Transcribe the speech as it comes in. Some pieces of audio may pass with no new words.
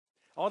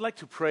I'd like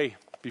to pray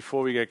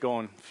before we get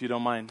going, if you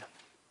don't mind.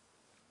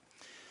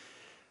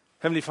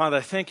 Heavenly Father,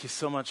 I thank you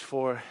so much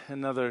for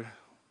another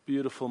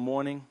beautiful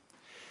morning.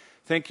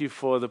 Thank you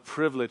for the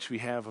privilege we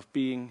have of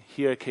being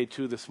here at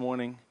K2 this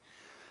morning.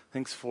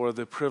 Thanks for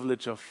the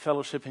privilege of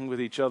fellowshipping with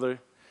each other.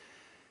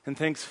 And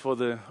thanks for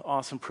the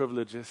awesome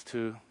privileges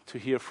to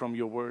hear from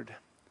your word.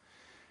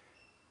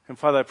 And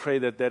Father, I pray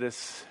that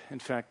is, in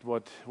fact,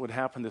 what would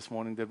happen this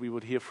morning, that we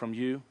would hear from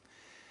you,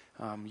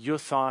 your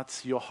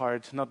thoughts, your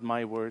heart, not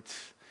my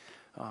words,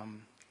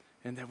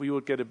 and that we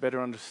would get a better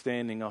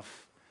understanding of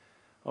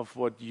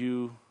what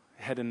you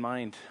had in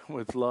mind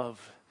with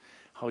love,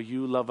 how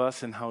you love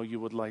us and how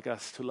you would like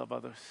us to love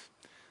others.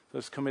 So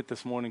let's commit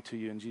this morning to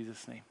you in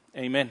Jesus' name.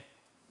 Amen.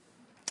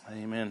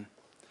 Amen.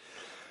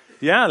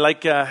 Yeah,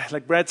 like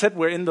Brad said,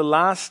 we're in the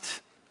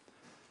last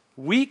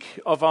week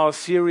of our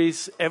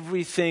series,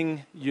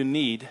 Everything You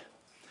Need.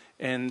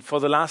 And for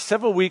the last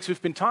several weeks,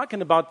 we've been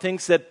talking about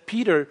things that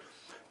Peter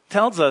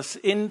tells us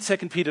in 2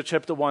 Peter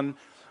chapter 1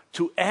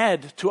 to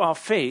add to our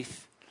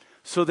faith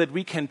so that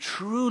we can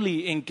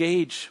truly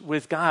engage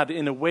with God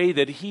in a way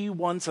that He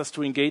wants us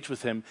to engage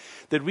with Him,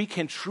 that we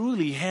can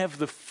truly have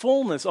the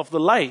fullness of the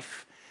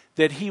life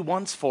that He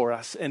wants for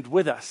us and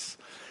with us.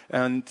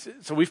 And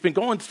so we've been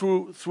going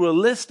through a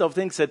list of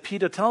things that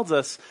Peter tells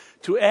us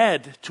to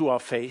add to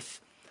our faith.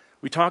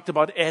 We talked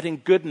about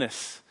adding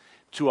goodness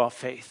to our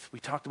faith.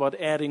 We talked about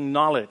adding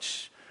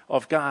knowledge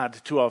of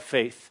God to our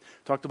faith.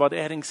 Talked about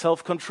adding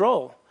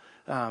self-control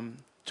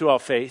to our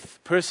faith.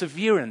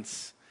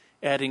 Perseverance,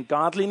 adding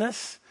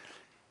godliness.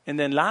 And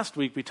then last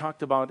week we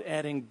talked about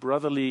adding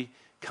brotherly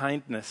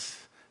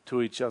kindness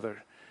to each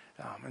other.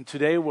 And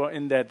today we're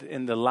in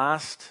the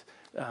last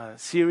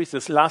series,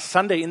 this last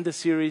Sunday in the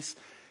series,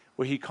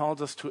 where he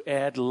calls us to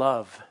add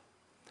love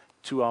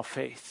to our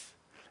faith.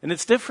 And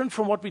it's different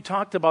from what we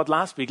talked about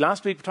last week.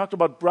 Last week we talked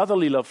about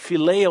brotherly love,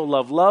 phileo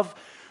love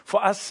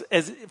for us,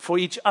 for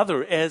each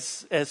other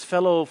as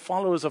fellow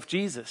followers of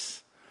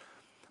Jesus.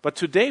 But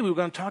today we're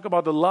going to talk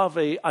about the love,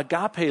 a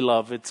agape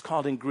love, it's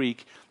called in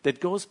Greek, that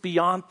goes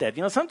beyond that.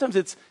 You know, sometimes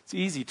it's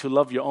easy to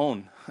love your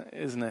own,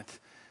 isn't it?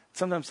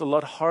 Sometimes it's a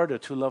lot harder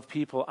to love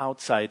people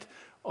outside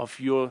of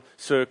your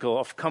circle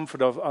of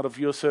comfort, out of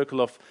your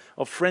circle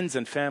of friends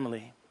and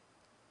family.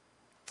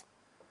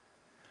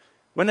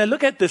 When I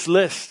look at this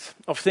list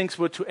of things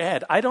we're to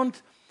add, I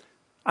don't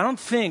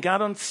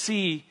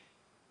see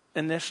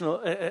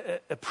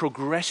a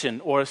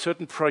progression or a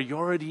certain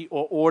priority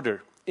or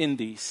order in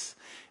these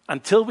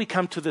until we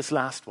come to this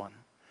last one.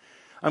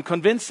 I'm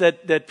convinced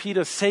that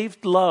Peter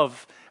saved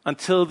love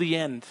until the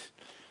end,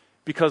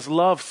 because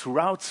love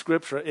throughout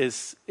Scripture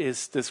is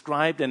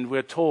described, and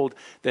we're told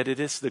that it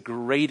is the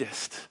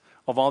greatest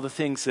of all the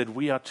things that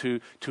we are to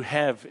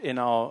have in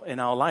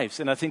our lives.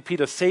 And I think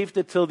Peter saved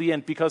it till the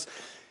end, because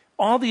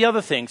all the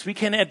other things, we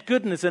can add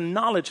goodness and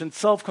knowledge and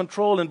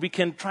self-control, and we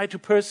can try to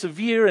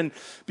persevere and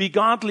be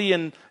godly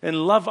and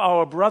love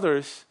our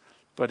brothers.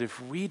 But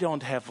if we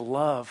don't have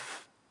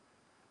love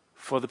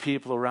for the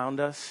people around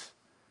us,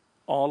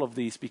 all of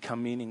these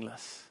become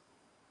meaningless.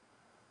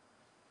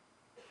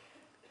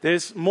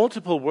 There's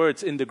multiple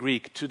words in the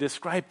Greek to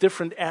describe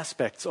different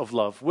aspects of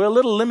love. We're a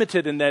little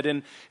limited in that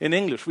in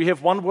English. We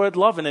have one word,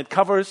 love, and it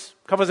covers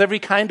every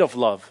kind of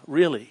love,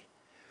 really.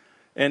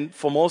 And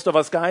for most of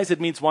us guys, it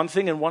means one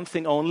thing and one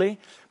thing only.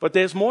 But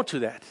there's more to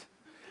that.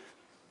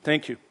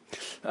 Thank you.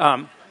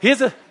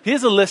 Here's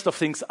a list of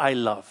things I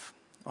love.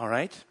 All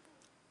right?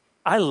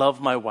 I love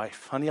my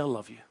wife. Honey, I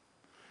love you.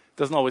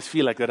 Doesn't always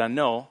feel like that, I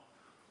know.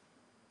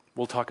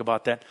 We'll talk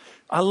about that.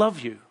 I love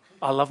you.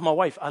 I love my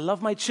wife. I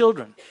love my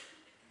children.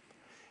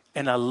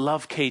 And I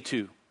love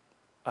K2.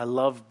 I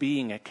love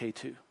being at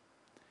K2.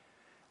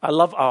 I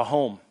love our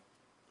home.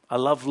 I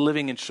love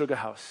living in Sugar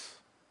House.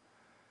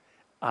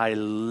 I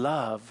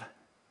love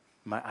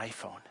my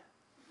iPhone.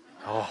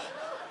 Oh,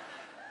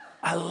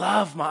 I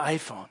love my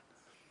iPhone.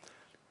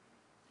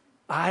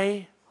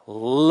 I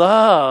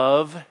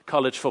love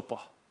college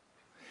football.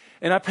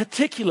 And I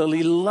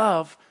particularly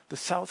love the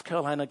South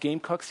Carolina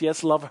Gamecocks.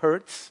 Yes, love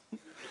hurts.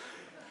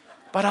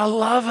 But I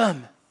love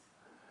them.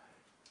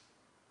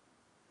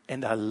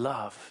 And I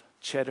love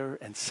cheddar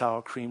and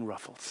sour cream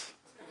ruffles.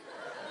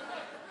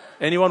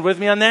 Anyone with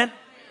me on that?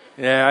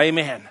 Yeah,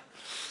 amen.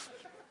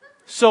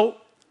 So,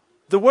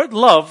 the word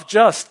love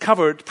just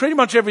covered pretty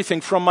much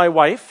everything from my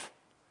wife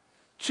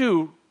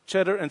to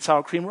cheddar and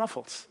sour cream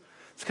ruffles.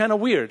 It's kind of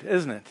weird,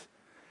 isn't it?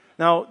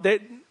 Now,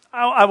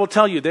 I will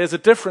tell you, there's a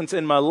difference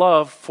in my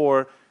love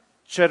for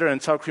cheddar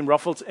and sour cream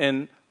ruffles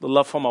and the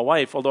love for my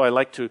wife, although I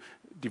like to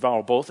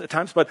devour both at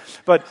times. But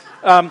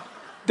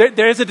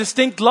there is a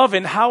distinct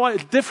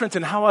difference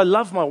in how I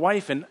love my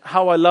wife and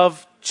how I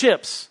love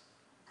chips.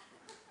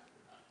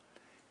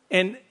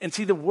 And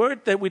see, the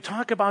word that we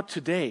talk about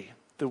today,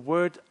 the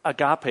word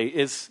agape,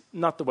 is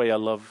not the way I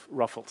love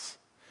ruffles.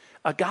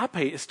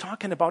 Agape is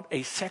talking about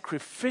a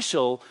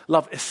sacrificial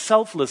love, a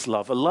selfless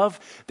love, a love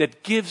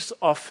that gives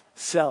of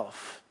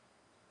self.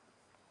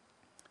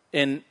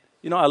 And,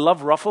 I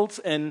love ruffles,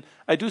 and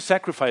I do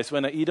sacrifice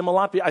when I eat them a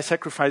lot. I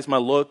sacrifice my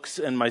looks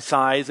and my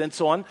size and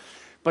so on.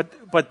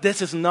 But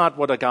this is not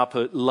what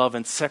agape love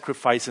and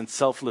sacrifice and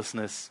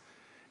selflessness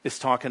is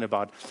talking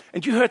about.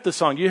 And you heard the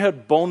song. You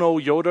heard Bono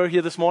Yoder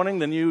here this morning,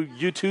 the new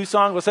U2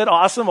 song. Was that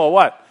awesome or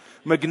what?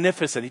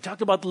 Magnificent. He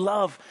talked about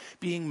love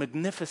being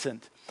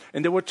magnificent.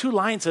 And there were two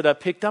lines that I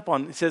picked up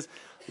on. It says,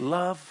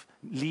 love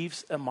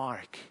leaves a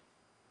mark.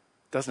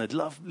 Doesn't it?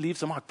 Love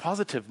leaves a mark,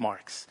 positive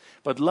marks.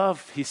 But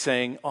love, he's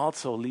saying,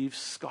 also leaves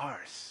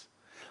scars.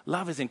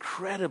 Love is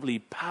incredibly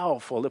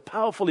powerful, a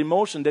powerful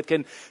emotion that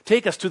can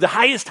take us to the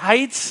highest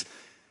heights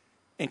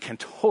and can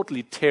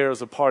totally tear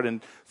us apart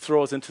and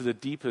throw us into the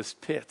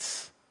deepest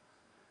pits.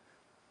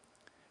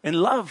 And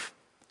love,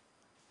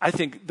 I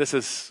think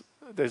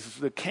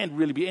there can't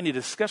really be any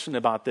discussion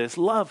about this.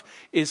 Love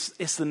is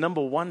the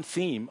number one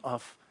theme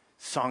of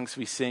songs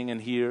we sing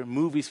and hear,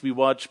 movies we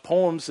watch,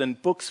 poems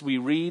and books we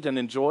read and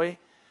enjoy.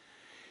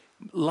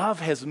 Love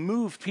has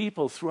moved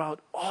people throughout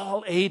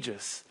all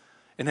ages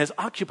and has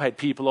occupied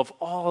people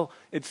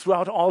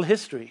throughout all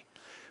history.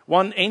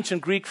 One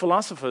ancient Greek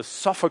philosopher,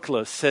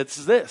 Sophocles,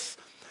 says this: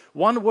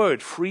 one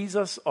word frees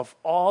us of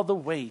all the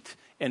weight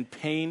and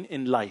pain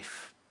in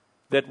life.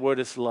 That word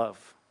is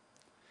love.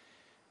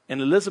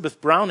 And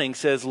Elizabeth Browning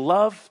says,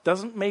 love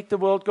doesn't make the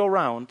world go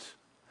round.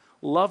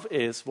 Love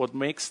is what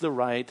makes the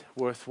ride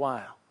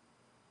worthwhile.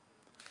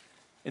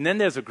 And then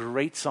there's a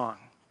great song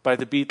by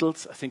the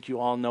Beatles. I think you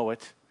all know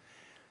it.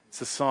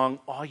 It's a song,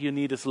 All You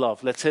Need Is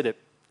Love. Let's hit it.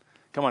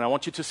 Come on, I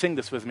want you to sing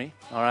this with me,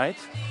 all right?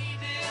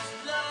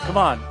 Come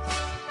on.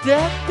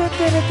 Da, da,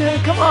 da, da,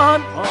 da. Come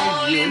on.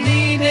 All you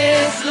need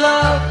is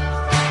love.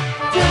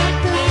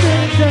 Da, da,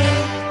 da,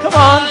 da. Come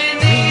on. All you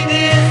need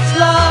is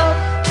love.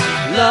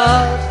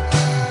 Love.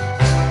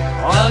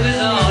 All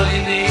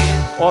you need.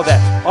 All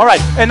that. All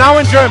right, and now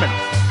in German.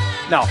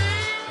 Now,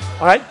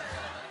 all right?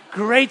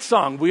 Great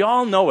song. We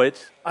all know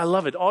it. I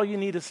love it. All you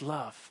need is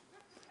love.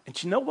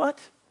 And you know what?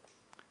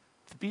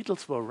 The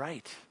Beatles were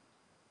right.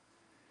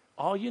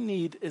 All you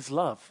need is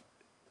love.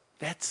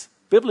 That's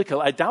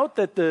biblical. I doubt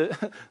that the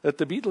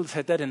Beatles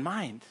had that in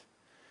mind.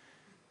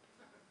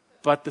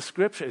 But the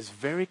scripture is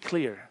very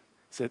clear.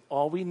 It said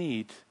all we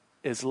need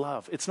is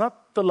love. It's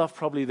not the love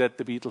probably that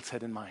the Beatles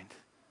had in mind.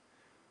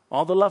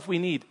 All the love we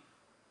need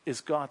is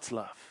God's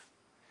love.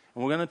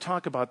 And we're going to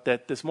talk about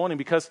that this morning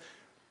because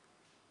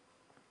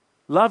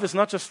love is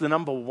not just the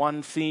number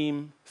one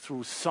theme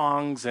through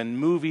songs and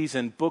movies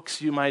and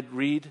books you might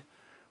read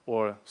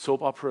or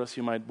soap operas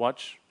you might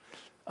watch.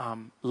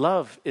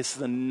 Love is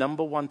the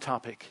number one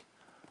topic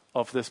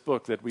of this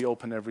book that we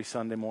open every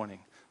Sunday morning,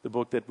 the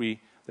book that we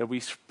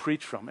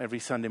preach from every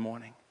Sunday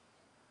morning.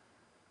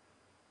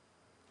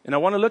 And I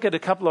want to look at a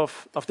couple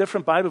of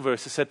different Bible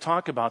verses that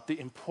talk about the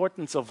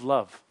importance of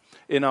love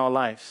in our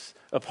lives,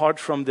 apart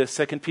from the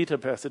 2 Peter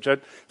passage.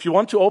 If you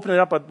want to open it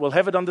up, we'll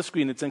have it on the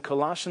screen. It's in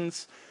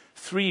Colossians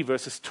 3,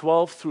 verses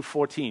 12 through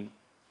 14.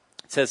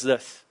 It says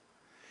this: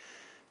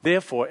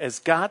 therefore, as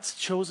God's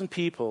chosen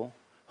people,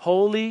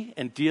 holy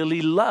and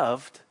dearly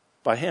loved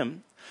by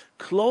Him,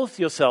 clothe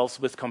yourselves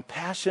with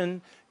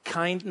compassion,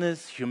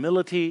 kindness,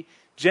 humility,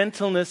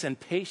 gentleness, and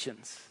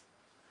patience.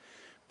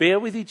 Bear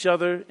with each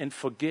other and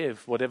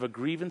forgive whatever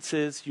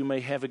grievances you may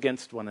have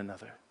against one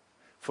another.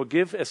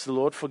 Forgive as the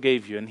Lord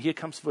forgave you. And here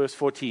comes verse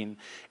 14.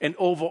 And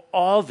over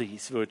all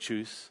these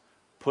virtues,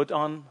 put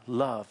on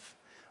love,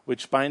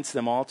 which binds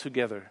them all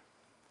together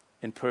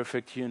in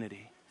perfect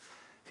unity.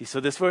 So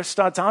this verse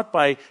starts out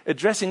by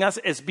addressing us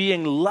as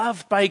being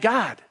loved by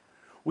God.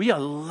 We are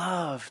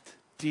loved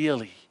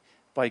dearly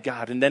by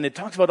God. And then it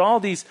talks about all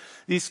these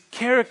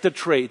character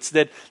traits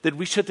that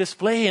we should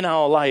display in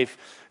our life.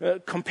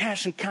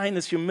 Compassion,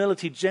 kindness,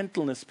 humility,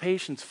 gentleness,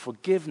 patience,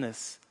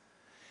 forgiveness.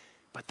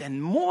 But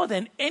then more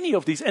than any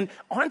of these, and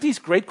aren't these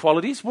great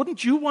qualities?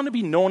 Wouldn't you want to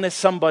be known as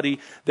somebody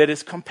that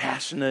is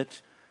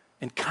compassionate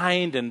and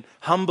kind and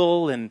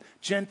humble and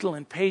gentle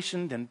and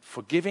patient and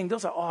forgiving?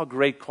 Those are all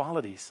great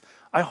qualities.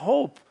 I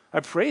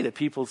pray that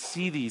people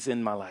see these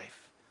in my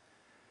life.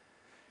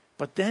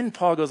 But then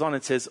Paul goes on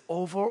and says,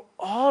 over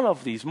all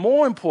of these,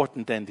 more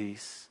important than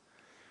these,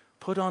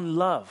 put on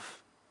love,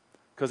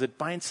 because it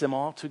binds them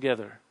all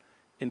together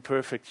in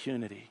perfect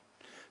unity.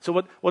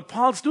 So what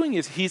Paul's doing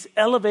is he's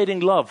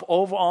elevating love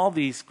over all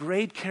these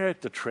great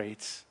character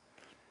traits,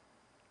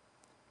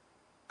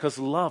 because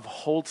love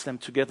holds them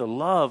together.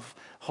 Love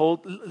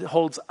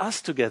holds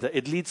us together.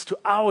 It leads to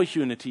our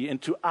unity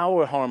and to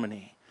our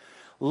harmony.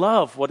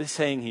 Love, what he's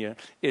saying here,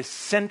 is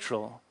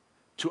central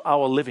to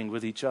our living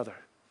with each other.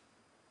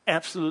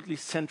 Absolutely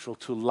central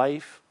to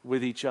life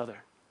with each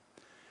other.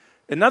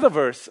 Another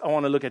verse I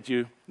want to look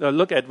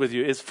at with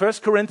you is 1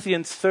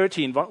 Corinthians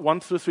 13, 1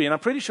 through 3. And I'm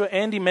pretty sure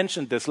Andy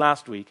mentioned this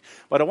last week,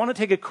 but I want to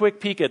take a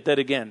quick peek at that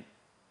again.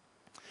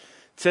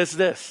 It says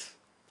this: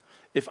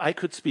 if I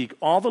could speak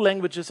all the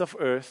languages of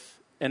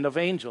earth and of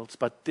angels,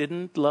 but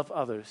didn't love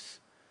others,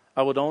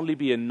 I would only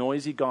be a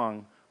noisy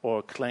gong or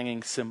a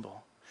clanging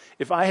cymbal.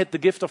 If I had the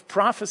gift of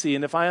prophecy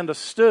and if I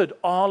understood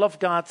all of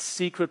God's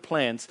secret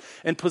plans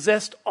and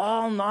possessed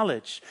all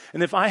knowledge,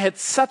 and if I had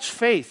such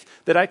faith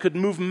that I could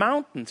move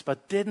mountains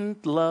but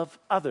didn't love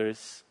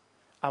others,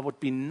 I would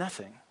be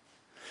nothing.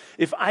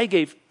 If I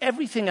gave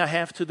everything I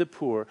have to the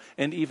poor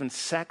and even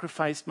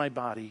sacrificed my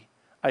body,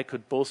 I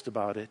could boast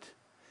about it.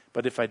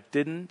 But if I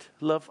didn't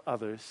love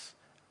others,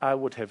 I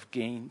would have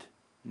gained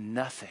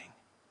nothing.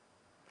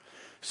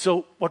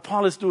 So what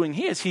Paul is doing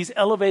here is he's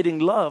elevating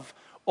love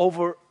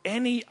over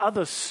any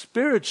other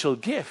spiritual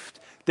gift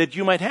that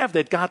you might have,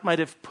 that God might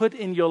have put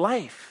in your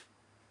life.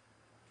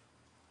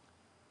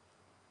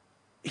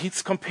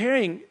 He's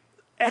comparing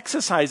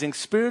exercising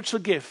spiritual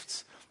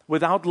gifts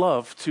without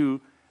love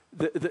to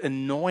the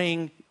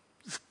annoying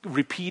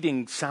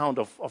repeating sound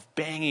of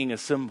banging a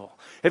cymbal.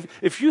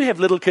 If you have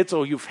little kids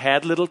or you've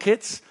had little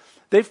kids,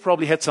 they've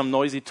probably had some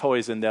noisy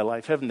toys in their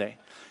life, haven't they?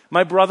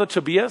 My brother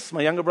Tobias,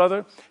 my younger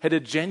brother, had a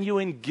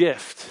genuine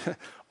gift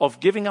of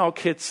giving our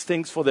kids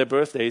things for their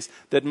birthdays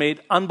that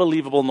made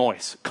unbelievable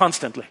noise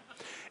constantly.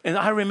 And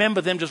I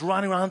remember them just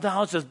running around the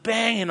house, just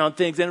banging on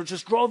things, and it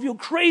just drove you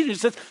crazy. He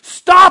says,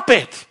 "Stop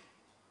it!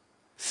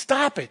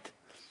 Stop it!"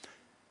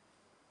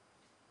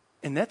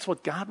 And that's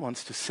what God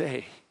wants to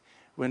say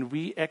when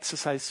we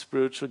exercise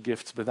spiritual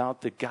gifts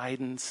without the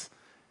guidance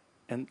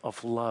and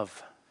of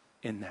love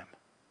in them.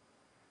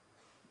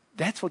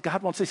 That's what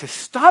God wants to say.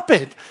 Stop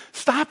it!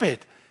 Stop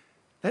it!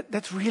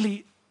 That's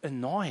really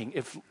annoying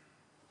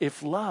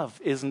if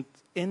love isn't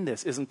in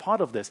this, isn't part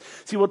of this.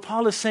 See, what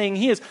Paul is saying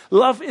here is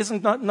love is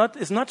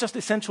not just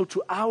essential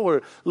to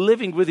our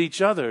living with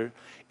each other.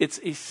 It's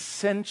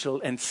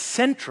essential and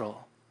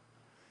central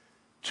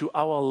to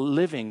our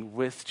living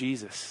with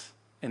Jesus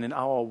and in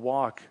our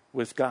walk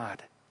with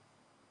God.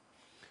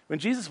 When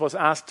Jesus was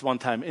asked one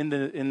time in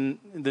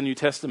the New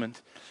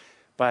Testament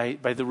by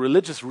the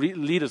religious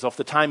leaders of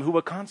the time who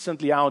were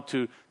constantly out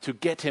to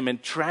get him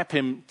and trap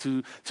him,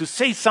 to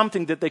say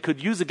something that they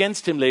could use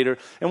against him later.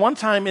 And one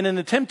time, in an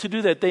attempt to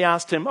do that, they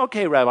asked him,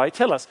 "Okay, Rabbi,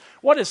 tell us,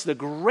 what is the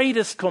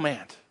greatest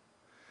command?"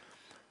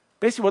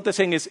 Basically what they're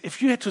saying is,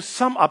 if you had to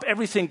sum up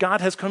everything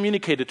God has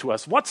communicated to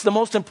us, what's the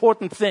most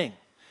important thing?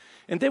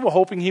 And they were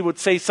hoping he would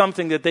say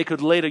something that they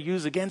could later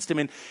use against him.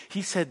 And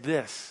he said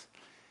this.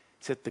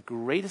 He said, "The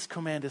greatest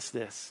command is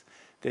this,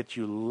 that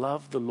you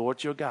love the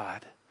Lord your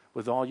God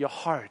with all your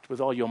heart,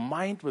 with all your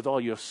mind, with all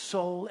your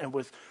soul, and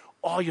with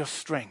all your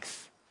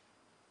strength.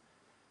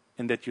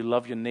 And that you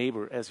love your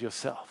neighbor as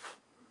yourself."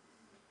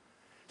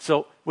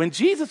 So when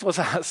Jesus was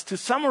asked to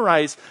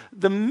summarize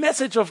the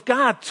message of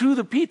God to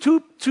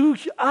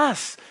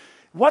us,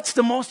 what's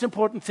the most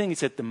important thing? He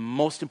said, the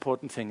most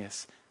important thing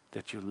is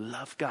that you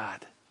love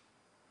God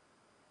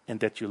and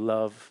that you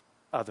love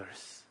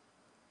others.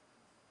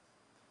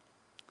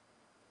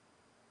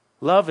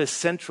 Love is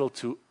central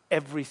to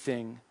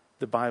everything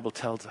the Bible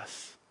tells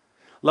us.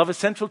 Love is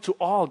central to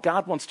all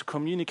God wants to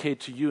communicate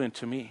to you and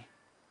to me.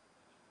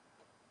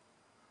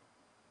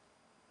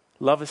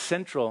 Love is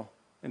central,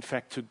 in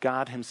fact, to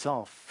God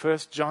himself.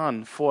 1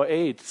 John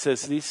 4:8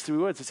 says these three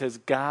words. It says,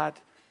 God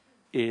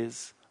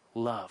is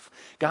love.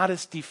 God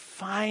is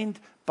defined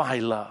by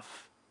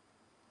love.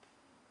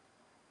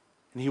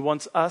 And he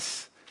wants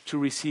us to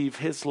receive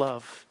his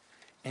love,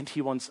 and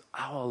he wants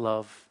our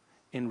love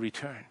in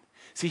return.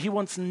 See, he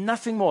wants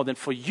nothing more than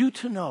for you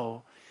to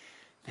know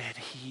that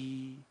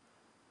he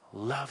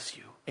loves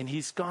you. And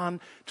he's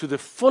gone to the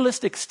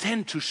fullest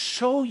extent to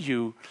show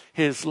you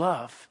his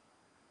love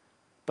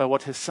by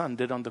what his son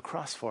did on the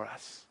cross for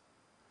us.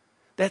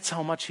 That's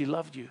how much he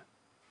loved you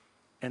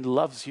and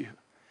loves you.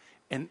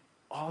 And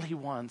all he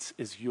wants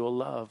is your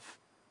love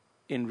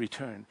in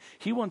return.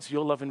 He wants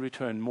your love in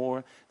return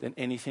more than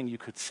anything you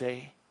could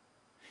say,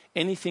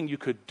 anything you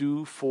could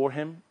do for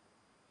him.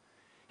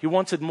 He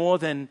wants it more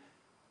than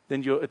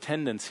your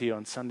attendance here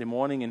on Sunday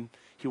morning, and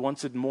he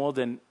wants it more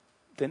than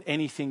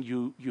anything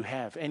you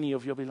have, any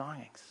of your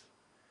belongings.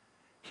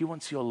 He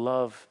wants your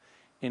love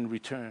in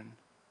return.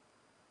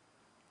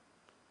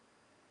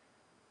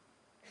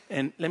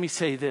 And let me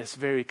say this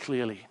very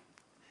clearly,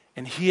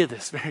 and hear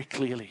this very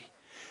clearly.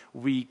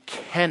 We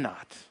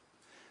cannot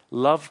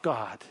love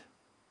God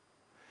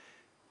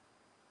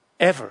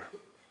ever,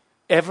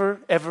 never,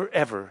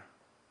 ever.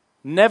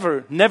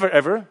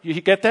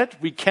 You get that?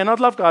 We cannot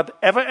love God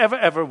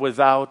ever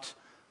without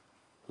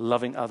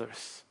loving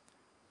others.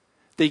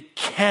 They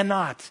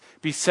cannot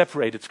be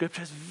separated.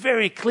 Scripture is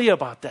very clear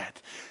about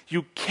that.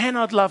 You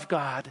cannot love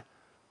God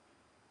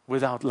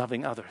without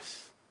loving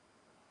others.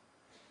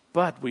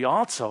 But we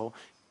also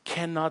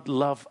cannot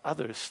love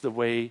others the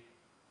way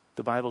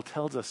the Bible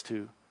tells us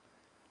to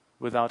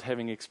without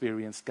having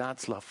experienced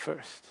God's love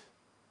first.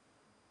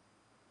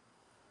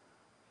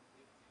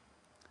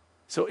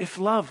 So if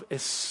love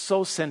is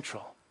so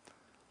central,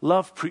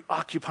 love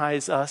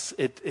preoccupies us,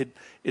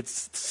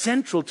 it's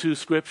central to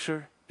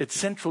Scripture, it's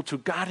central to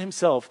God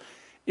himself.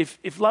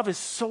 If love is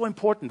so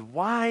important,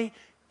 why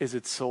is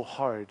it so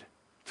hard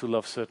to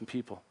love certain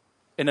people?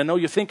 And I know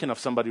you're thinking of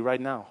somebody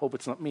right now. Hope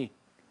it's not me.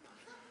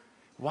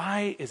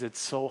 Why is it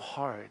so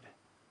hard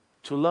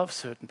to love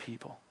certain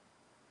people?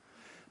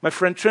 My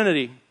friend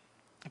Trinity,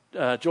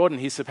 Jordan,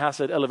 he's the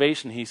pastor at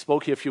Elevation. He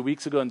spoke here a few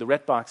weeks ago in the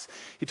Red Box.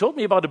 He told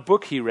me about a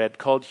book he read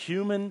called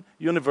Human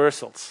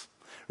Universals.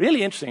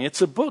 Really interesting.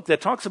 It's a book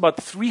that talks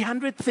about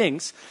 300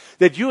 things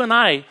that you and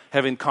I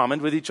have in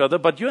common with each other,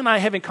 but you and I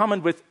have in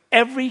common with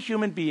every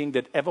human being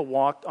that ever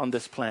walked on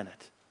this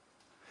planet.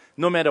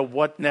 No matter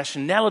what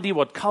nationality,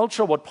 what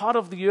culture, what part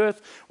of the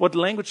earth, what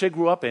language they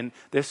grew up in,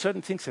 there's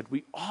certain things that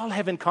we all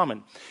have in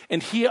common.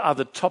 And here are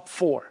the top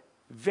 4.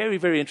 Very,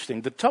 very interesting.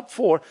 The top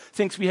 4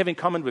 things we have in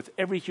common with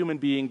every human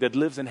being that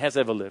lives and has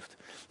ever lived.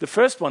 The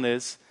first one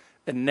is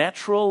a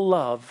natural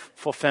love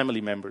for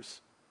family members.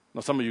 Now,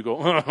 some of you go,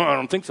 I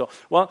don't think so.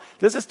 Well,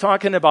 this is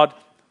talking about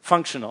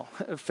functional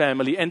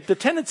family and the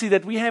tendency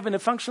that we have in a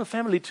functional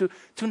family to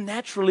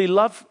naturally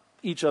love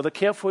each other,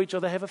 care for each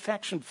other, have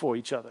affection for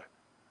each other.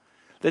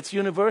 That's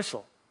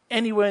universal,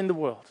 anywhere in the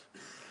world.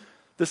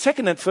 The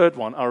second and third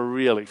one are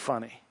really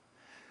funny.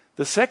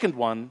 The second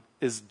one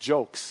is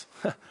jokes.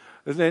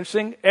 Isn't it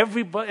interesting?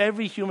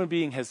 Every human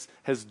being has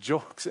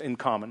jokes in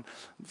common.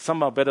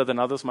 Some are better than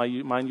others.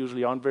 Mine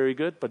usually aren't very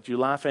good, but you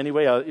laugh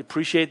anyway. I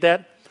appreciate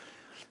that.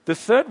 The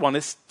third one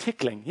is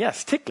tickling.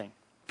 Yes, tickling.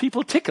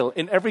 People tickle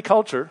in every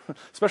culture,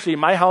 especially in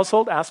my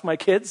household. Ask my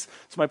kids.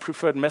 It's my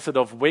preferred method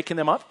of waking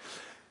them up.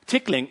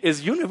 Tickling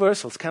is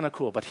universal. It's kind of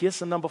cool. But here's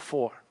the number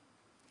 4.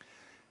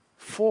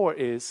 4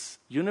 is,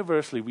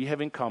 universally, we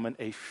have in common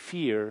a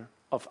fear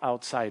of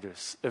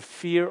outsiders, a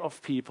fear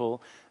of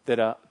people that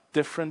are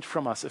different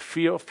from us, a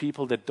fear of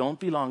people that don't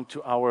belong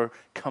to our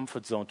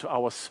comfort zone, to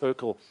our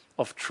circle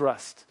of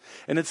trust.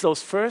 And it's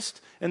those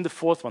first and the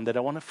fourth one that I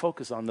want to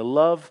focus on, the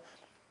love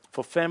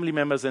for family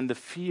members and the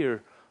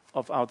fear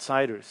of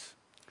outsiders.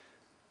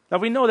 Now,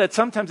 we know that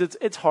sometimes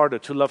it's harder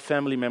to love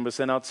family members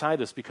than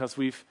outsiders because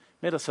we've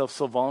made ourselves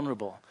so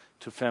vulnerable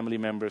to family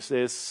members.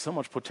 There's so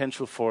much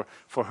potential for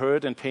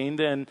hurt and pain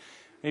there, and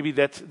maybe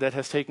that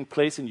has taken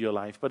place in your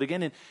life. But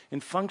again,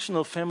 in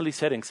functional family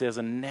settings, there's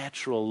a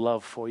natural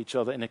love for each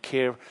other and a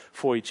care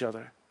for each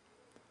other.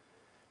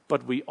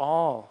 But we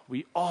all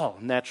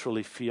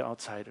naturally fear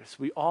outsiders.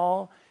 We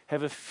all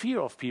have a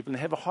fear of people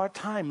and have a hard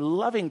time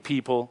loving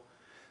people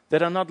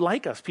that are not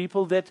like us,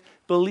 people that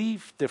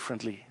believe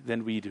differently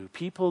than we do,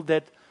 people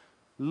that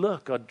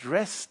look or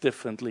dress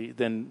differently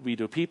than we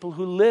do, people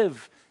who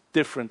live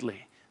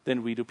differently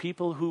than we do,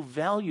 people who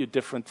value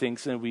different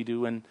things than we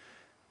do, and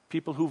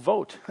people who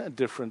vote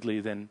differently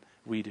than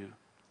we do.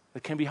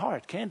 It can be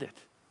hard, can't it,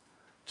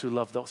 to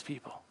love those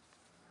people?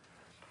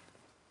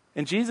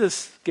 And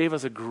Jesus gave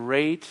us a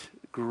great,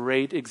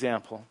 great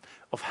example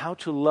of how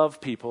to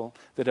love people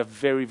that are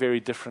very, very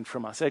different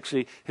from us.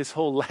 Actually, his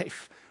whole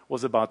life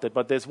was about that.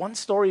 But there's one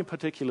story in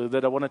particular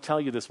that I want to tell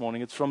you this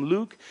morning. It's from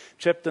Luke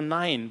chapter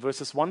 9,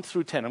 verses 1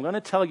 through 10. I'm going to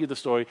tell you the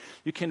story.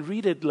 You can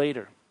read it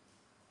later.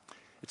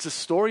 It's a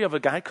story of a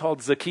guy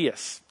called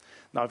Zacchaeus.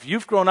 Now, if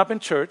you've grown up in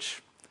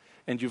church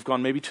and you've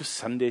gone maybe to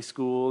Sunday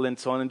school and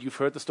so on, and you've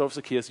heard the story of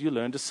Zacchaeus, you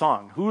learned a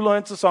song. Who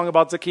learns a song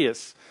about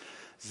Zacchaeus?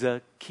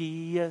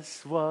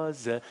 Zacchaeus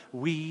was a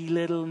wee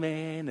little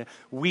man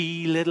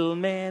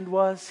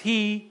was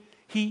he.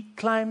 He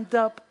climbed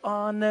up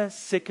on a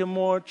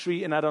sycamore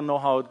tree, and I don't know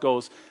how it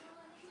goes,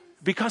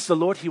 because the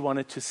Lord he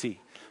wanted to see.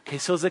 Okay,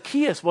 so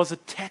Zacchaeus was a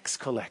tax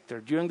collector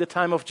during the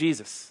time of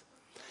Jesus.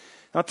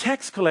 Now,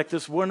 tax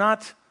collectors were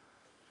not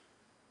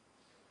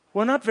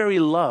very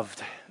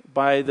loved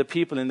by the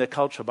people in their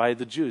culture, by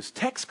the Jews.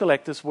 Tax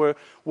collectors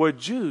were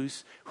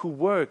Jews who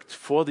worked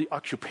for the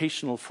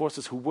occupational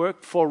forces, who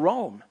worked for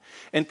Rome,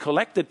 and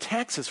collected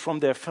taxes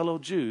from their fellow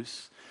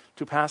Jews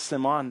to pass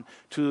them on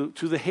to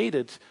the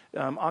hated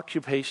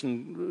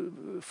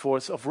occupation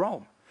force of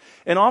Rome.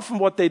 And often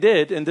what they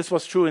did, and this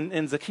was true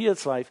in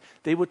Zacchaeus' life,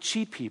 they would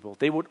cheat people.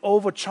 They would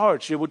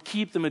overcharge. They would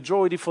keep the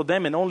majority for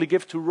them and only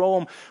give to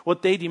Rome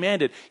what they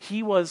demanded.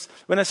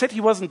 When I said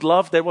he wasn't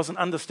loved, that was an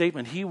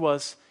understatement. He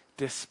was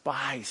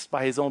despised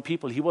by his own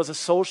people. He was a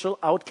social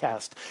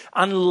outcast,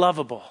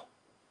 unlovable.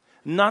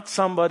 Not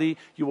somebody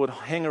you would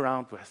hang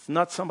around with.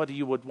 Not somebody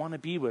you would want to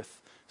be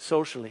with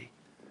socially.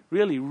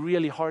 Really,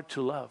 really hard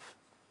to love.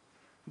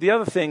 The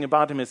other thing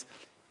about him is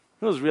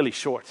he was really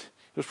short.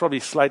 He was probably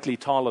slightly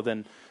taller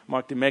than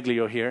Mark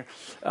DiMeglio here.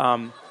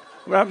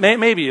 Well,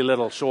 maybe a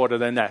little shorter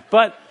than that.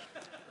 But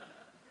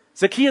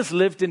Zacchaeus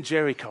lived in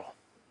Jericho,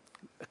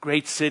 a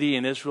great city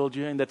in Israel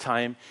during the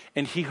time,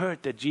 and he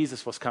heard that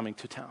Jesus was coming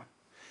to town.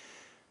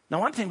 Now,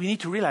 one thing we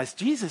need to realize,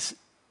 Jesus,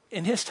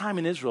 in his time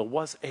in Israel,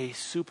 was a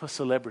super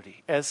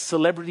celebrity, as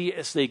celebrity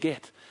as they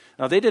get.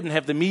 Now, they didn't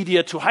have the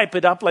media to hype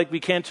it up like we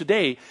can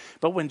today,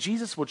 but when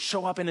Jesus would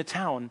show up in a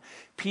town,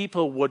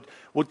 people would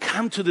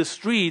come to the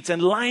streets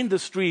and line the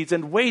streets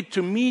and wait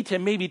to meet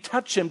him, maybe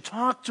touch him,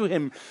 talk to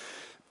him.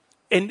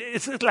 And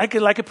it's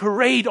like a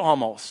parade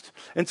almost.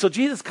 And so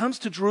Jesus comes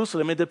to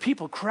Jerusalem and the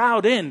people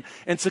crowd in,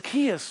 and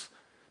Zacchaeus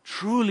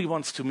truly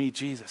wants to meet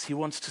Jesus. He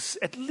wants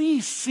to at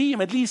least see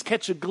him, at least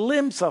catch a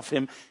glimpse of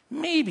him,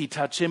 maybe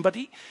touch him, but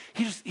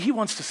he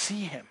wants to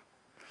see him.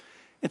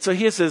 And so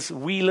here's this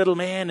wee little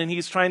man, and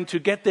he's trying to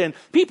get there. And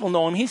people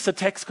know him. He's the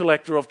tax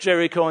collector of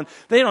Jericho, and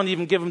they don't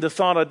even give him the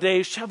thought of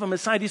day. Shove him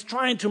aside. He's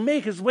trying to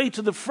make his way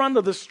to the front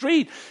of the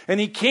street,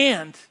 and he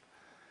can't.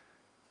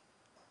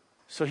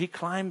 So he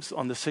climbs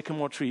on the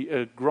sycamore tree,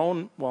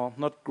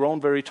 not grown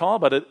very tall,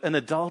 but an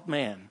adult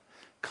man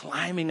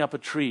climbing up a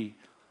tree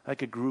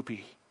like a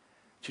groupie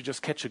to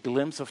just catch a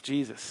glimpse of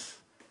Jesus.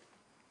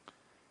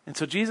 And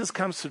so Jesus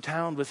comes to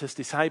town with his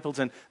disciples,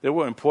 and there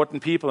were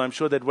important people, I'm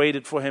sure, that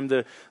waited for him,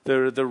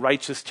 the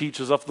righteous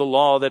teachers of the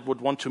law that would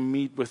want to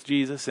meet with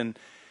Jesus. And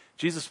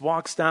Jesus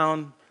walks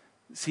down,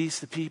 sees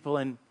the people,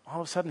 and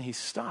all of a sudden he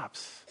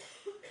stops.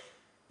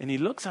 And he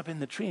looks up in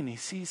the tree and he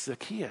sees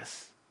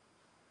Zacchaeus.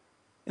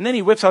 And then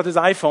he whips out his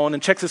iPhone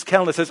and checks his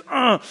calendar and says,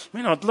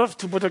 I'd love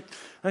to, but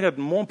I got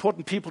more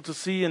important people to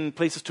see and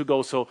places to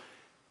go. So,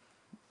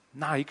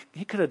 no,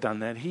 he could have done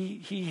that.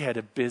 He had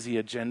a busy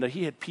agenda.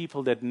 He had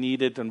people that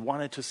needed and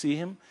wanted to see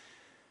him.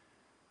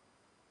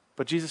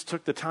 But Jesus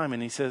took the time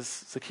and he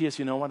says, Zacchaeus,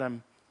 you know what?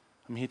 I'm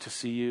here to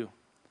see you.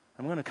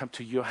 I'm going to come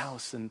to your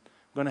house and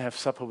I'm going to have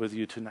supper with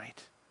you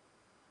tonight.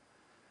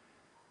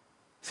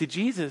 See,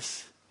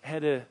 Jesus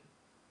had a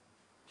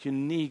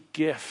unique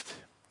gift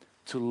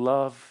to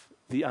love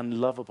the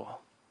unlovable.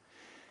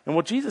 And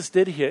what Jesus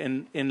did here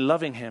in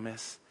loving him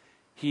is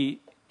he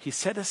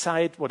set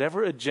aside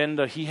whatever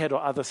agenda he had or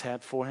others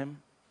had for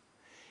him,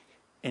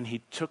 and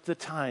he took the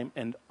time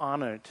and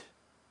honored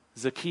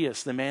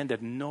Zacchaeus, the man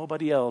that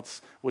nobody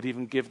else would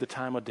even give the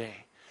time of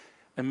day,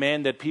 a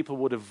man that people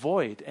would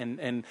avoid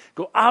and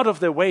go out of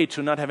their way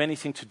to not have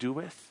anything to do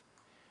with.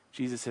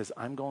 Jesus says,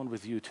 I'm going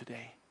with you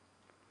today.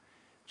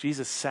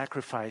 Jesus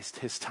sacrificed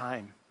his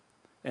time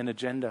and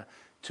agenda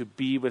to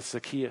be with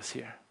Zacchaeus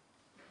here.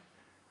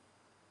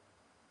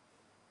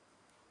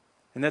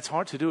 And that's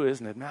hard to do,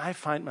 isn't it? Man, I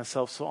find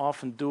myself so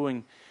often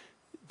doing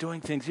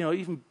things,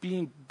 even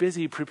being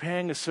busy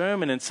preparing a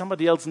sermon and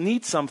somebody else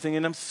needs something,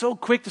 and I'm so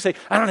quick to say,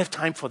 I don't have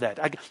time for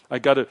that. I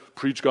got to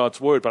preach God's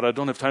word, but I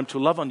don't have time to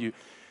love on you.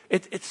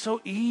 It's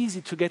so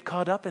easy to get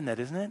caught up in that,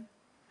 isn't it?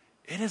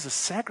 It is a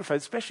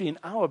sacrifice, especially in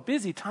our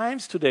busy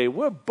times today.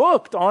 We're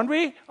booked, aren't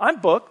we? I'm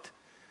booked.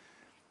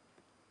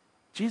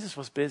 Jesus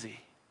was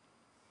busy,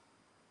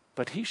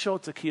 but he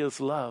showed Zacchaeus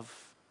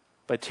love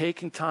by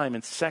taking time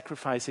and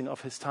sacrificing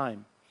of his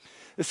time.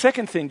 The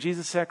second thing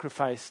Jesus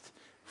sacrificed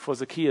for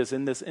Zacchaeus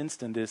in this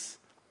instant is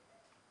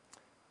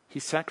he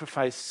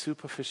sacrificed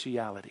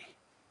superficiality.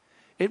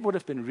 It would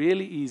have been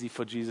really easy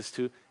for Jesus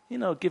to,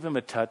 give him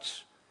a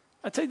touch.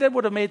 I'd say that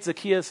would have made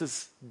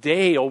Zacchaeus'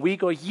 day or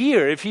week or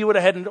year if he would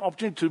have had an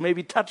opportunity to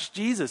maybe touch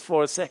Jesus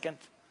for a second.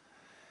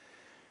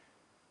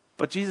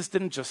 But Jesus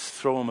didn't just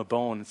throw him a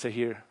bone and say,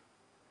 here.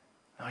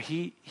 No,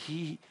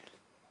 he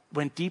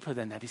went deeper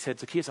than that. He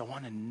said, Zacchaeus, I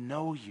want to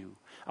know you.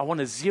 I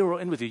want to zero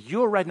in with you.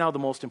 You're right now the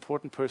most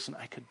important person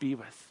I could be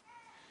with.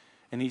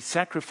 And he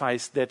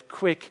sacrificed that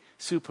quick,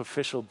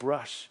 superficial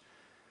brush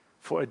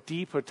for a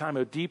deeper time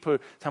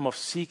of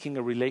seeking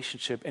a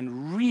relationship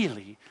and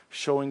really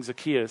showing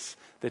Zacchaeus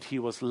that he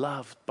was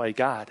loved by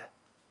God.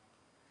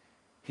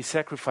 He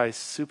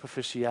sacrificed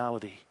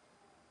superficiality.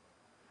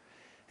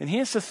 And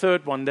here's the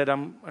third one that I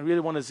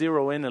really want to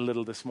zero in a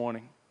little this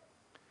morning.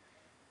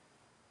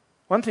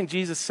 One thing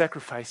Jesus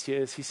sacrificed here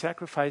is he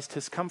sacrificed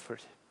his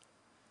comfort.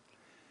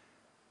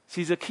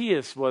 See,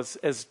 Zacchaeus was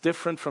as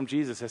different from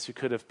Jesus as he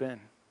could have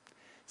been.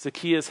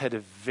 Zacchaeus had a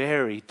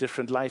very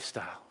different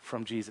lifestyle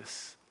from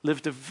Jesus,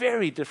 lived a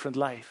very different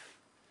life.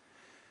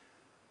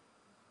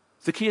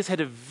 Zacchaeus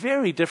had a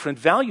very different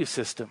value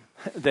system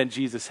than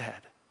Jesus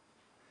had.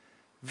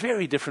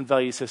 Very different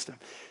value system.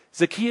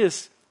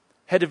 Zacchaeus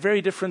had a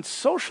very different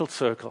social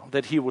circle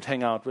that he would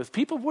hang out with.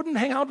 People wouldn't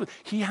hang out with.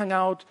 He hung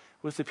out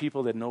with the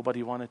people that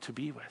nobody wanted to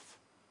be with.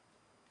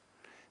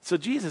 So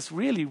Jesus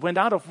really went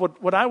out of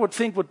what I would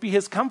think would be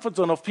his comfort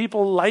zone of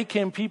people like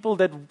him, people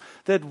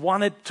that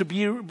wanted to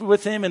be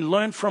with him and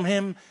learn from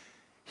him.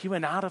 He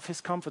went out of his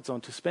comfort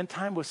zone to spend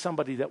time with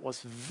somebody that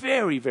was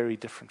very, very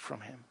different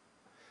from him.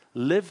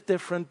 Lived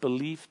different,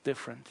 believed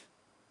different,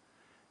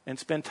 and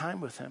spent time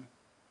with him.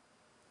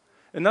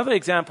 Another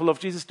example of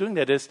Jesus doing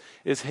that is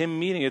him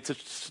meeting. It's a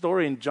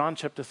story in John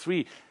chapter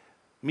 3,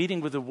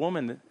 meeting with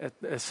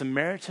a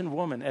Samaritan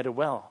woman at a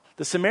well.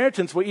 The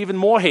Samaritans were even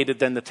more hated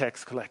than the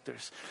tax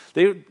collectors.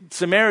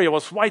 Samaria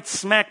was right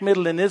smack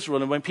middle in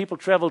Israel, and when people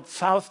traveled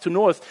south to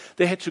north,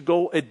 they had to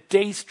go a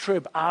day's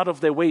trip out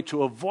of their way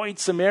to avoid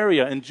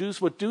Samaria, and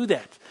Jews would do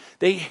that.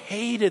 They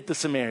hated the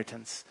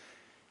Samaritans.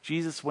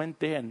 Jesus went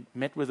there and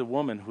met with a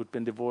woman who'd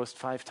been divorced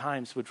 5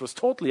 times, which was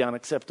totally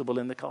unacceptable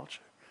in the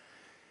culture,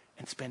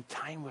 and spent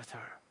time with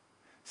her.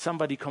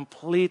 Somebody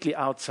completely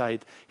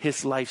outside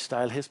his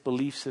lifestyle, his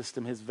belief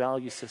system, his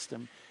value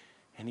system.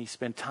 And he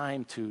spent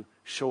time to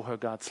show her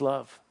God's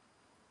love.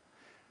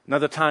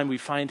 Another time we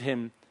find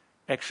him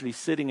actually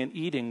sitting and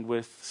eating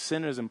with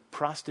sinners and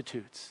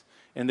prostitutes.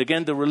 And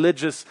again, the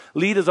religious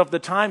leaders of the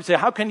time say,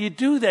 how can you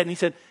do that? And he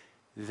said,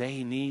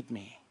 they need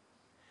me.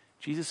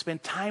 Jesus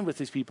spent time with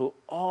these people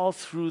all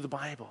through the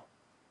Bible.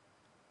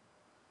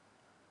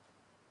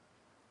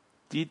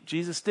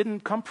 Jesus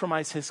didn't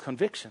compromise his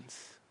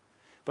convictions.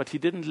 But he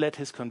didn't let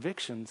his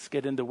convictions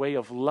get in the way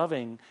of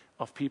loving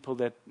of people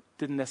that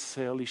didn't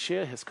necessarily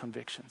share his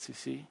convictions, you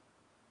see.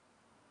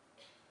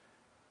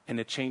 And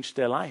it changed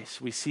their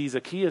lives. We see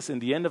Zacchaeus in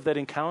the end of that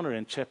encounter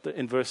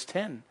in verse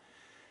 10,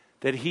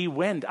 that he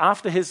went,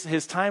 after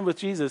his time with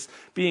Jesus,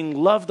 being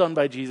loved on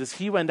by Jesus,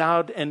 he went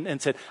out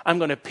and said, I'm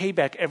going to pay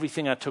back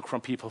everything I took from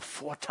people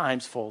 4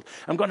 times fold.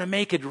 I'm going to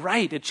make it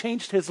right. It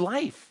changed his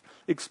life.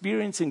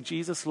 Experiencing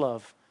Jesus'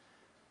 love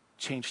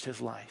changed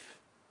his life.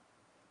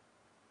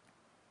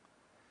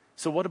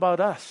 So what about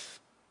us?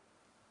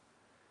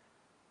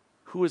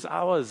 Who is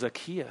our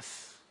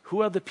Zacchaeus?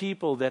 Who are the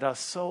people that are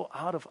so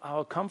out of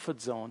our comfort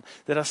zone,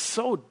 that are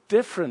so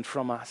different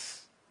from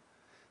us,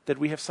 that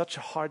we have such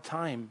a hard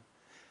time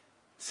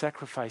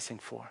sacrificing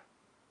for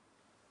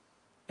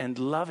and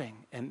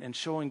loving and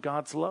showing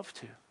God's love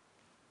to?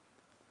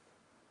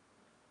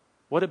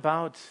 What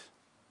about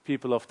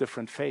people of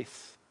different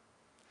faiths?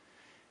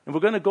 And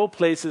we're going to go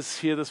places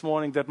here this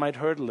morning that might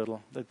hurt a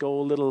little, that go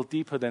a little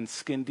deeper than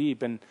skin deep.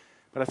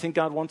 But I think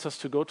God wants us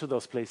to go to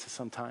those places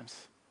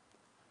sometimes.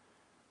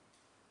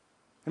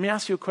 Let me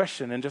ask you a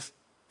question and just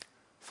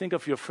think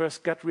of your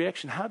first gut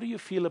reaction. How do you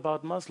feel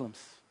about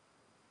Muslims?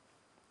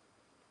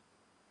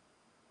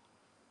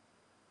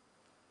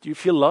 Do you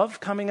feel love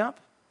coming up?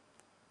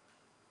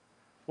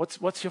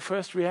 What's your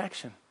first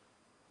reaction?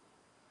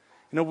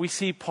 You know, we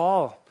see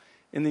Paul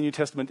in the New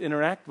Testament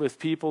interact with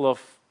people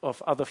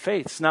of other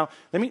faiths. Now,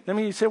 let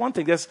me say one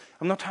thing.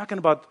 I'm not talking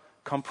about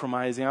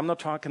compromising. I'm not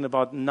talking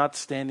about not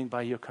standing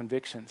by your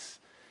convictions.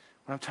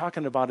 What I'm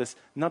talking about is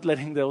not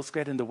letting those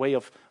get in the way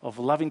of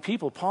loving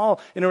people.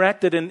 Paul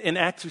interacted in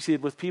Acts, we see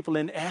it, with people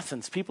in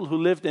Athens, people who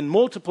lived in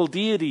multiple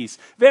deities,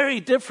 very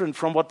different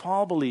from what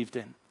Paul believed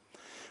in.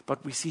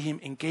 But we see him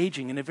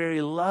engaging in a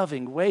very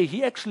loving way.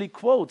 He actually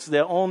quotes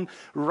their own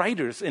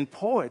writers and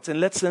poets and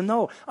lets them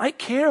know, I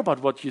care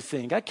about what you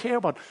think. I care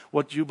about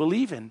what you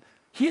believe in.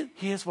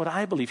 Here's what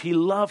I believe. He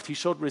loved, he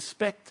showed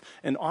respect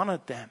and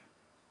honored them.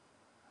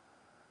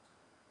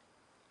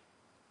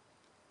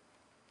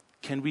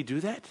 Can we do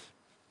that?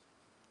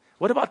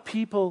 What about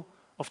people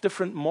of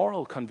different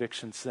moral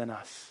convictions than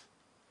us?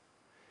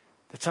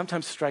 That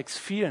sometimes strikes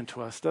fear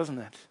into us, doesn't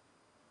it?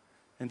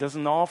 And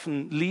doesn't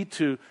often lead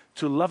to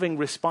loving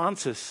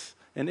responses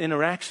and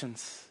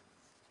interactions.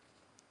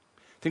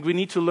 I think we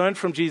need to learn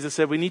from Jesus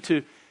that we need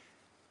to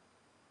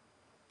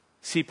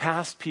see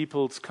past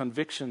people's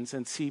convictions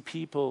and see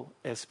people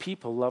as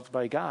people loved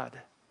by God,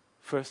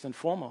 first and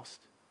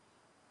foremost.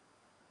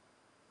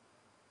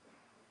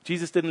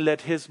 Jesus didn't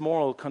let his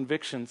moral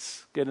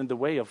convictions get in the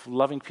way of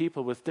loving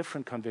people with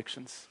different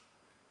convictions.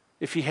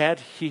 If he had,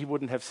 he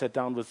wouldn't have sat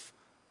down with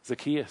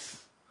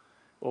Zacchaeus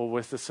or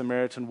with the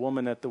Samaritan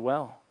woman at the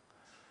well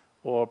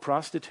or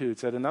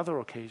prostitutes at another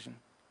occasion.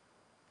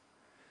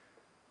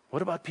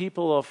 What about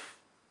people of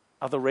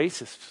other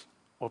races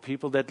or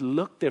people that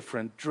look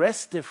different,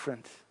 dress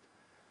different?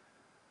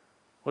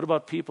 What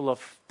about people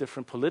of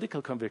different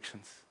political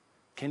convictions?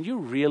 Can you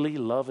really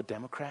love a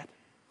Democrat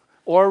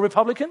or a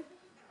Republican?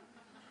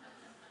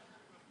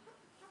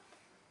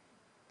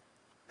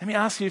 Let me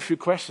ask you a few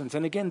questions.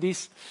 And again,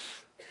 these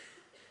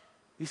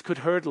could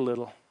hurt a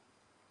little.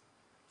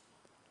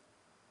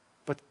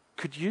 But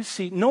could you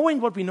see, knowing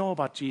what we know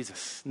about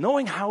Jesus,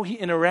 knowing how he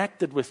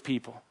interacted with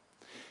people,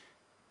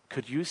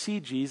 could you see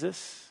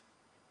Jesus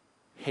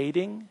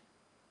hating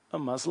a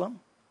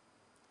Muslim?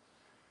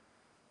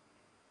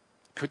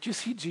 Could you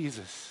see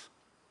Jesus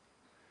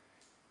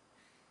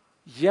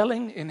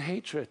yelling in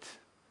hatred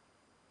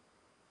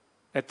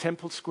at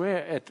Temple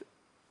Square at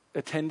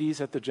attendees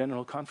at the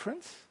General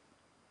Conference?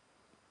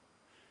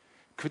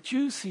 Could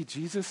you see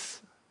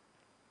Jesus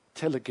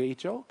tell a gay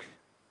joke?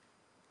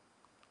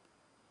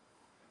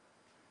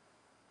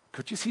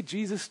 Could you see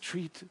Jesus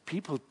treat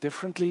people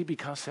differently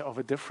because they're of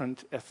a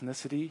different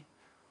ethnicity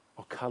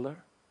or color?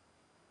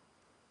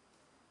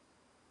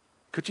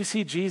 Could you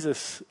see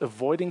Jesus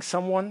avoiding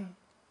someone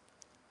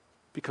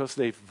because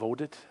they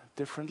voted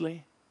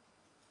differently?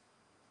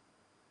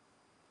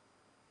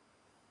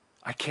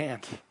 I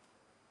can't.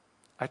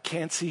 I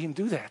can't see him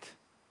do that.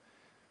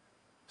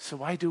 So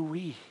why do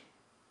we?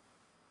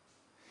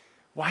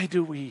 Why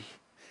do we?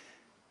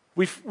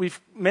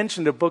 We've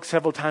mentioned the book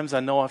several times.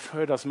 I know I've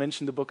heard us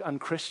mention the book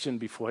Unchristian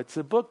before. It's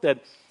a book that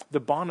the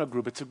Bonner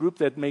Group, it's a group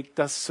that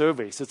does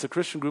surveys. It's a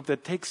Christian group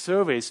that takes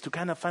surveys to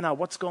kind of find out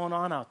what's going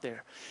on out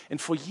there. And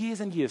for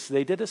years and years,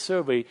 they did a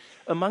survey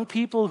among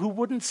people who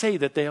wouldn't say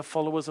that they are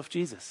followers of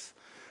Jesus,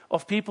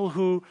 of people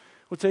who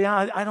would say,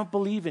 I don't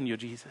believe in you,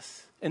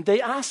 Jesus. And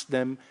they asked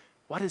them,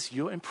 what is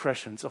your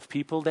impressions of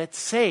people that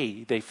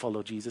say they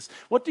follow Jesus?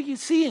 What do you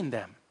see in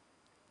them?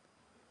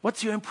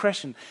 What's your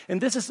impression?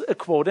 And this is a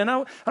quote, and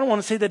I don't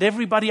want to say that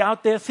everybody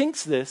out there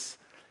thinks this,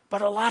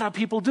 but a lot of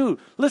people do.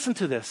 Listen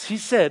to this. He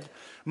said,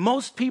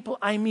 most people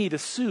I meet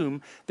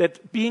assume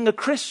that being a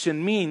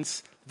Christian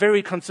means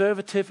very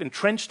conservative,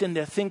 entrenched in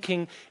their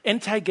thinking,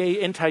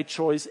 anti-gay,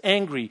 anti-choice,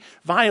 angry,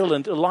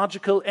 violent,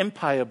 illogical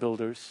empire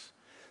builders,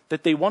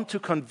 that they want to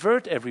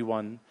convert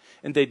everyone,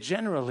 and they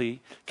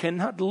generally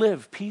cannot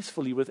live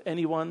peacefully with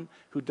anyone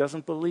who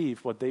doesn't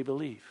believe what they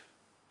believe.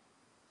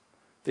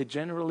 They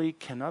generally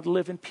cannot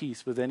live in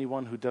peace with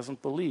anyone who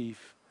doesn't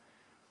believe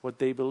what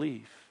they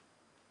believe.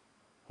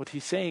 What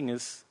he's saying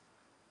is,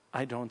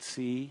 I don't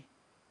see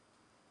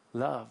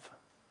love.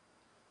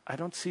 I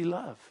don't see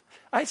love.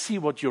 I see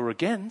what you're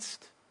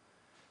against.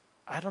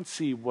 I don't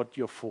see what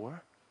you're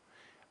for.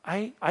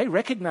 I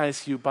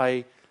recognize you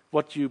by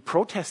what you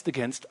protest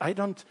against. I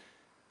don't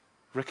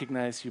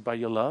recognize you by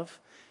your love.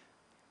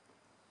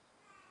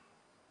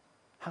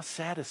 How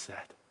sad is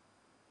that?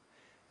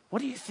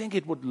 What do you think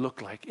it would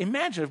look like?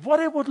 Imagine what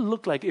it would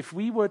look like if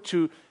we were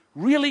to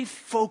really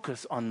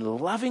focus on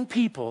loving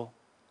people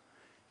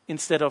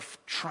instead of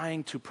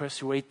trying to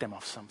persuade them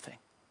of something.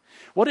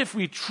 What if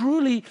we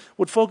truly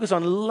would focus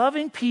on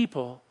loving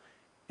people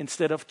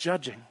instead of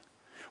judging?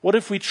 What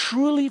if we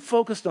truly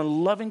focused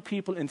on loving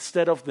people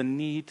instead of the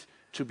need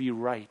to be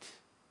right?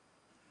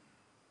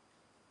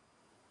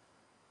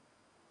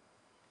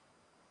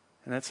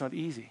 And that's not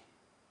easy.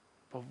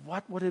 But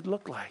what would it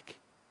look like?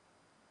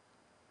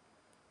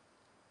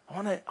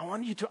 I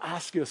want you to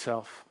ask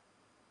yourself,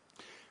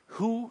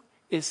 who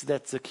is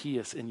that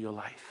Zacchaeus in your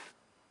life?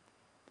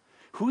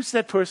 Who's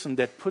that person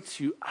that puts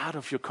you out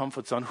of your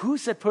comfort zone?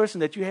 Who's that person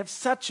that you have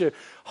such a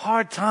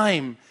hard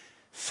time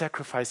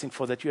sacrificing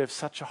for, that you have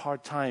such a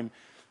hard time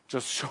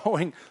just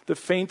showing the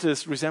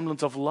faintest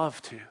resemblance of love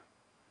to?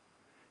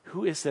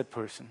 Who is that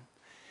person?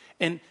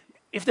 And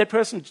if that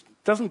person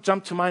doesn't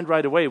jump to mind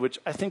right away, which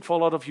I think for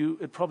a lot of you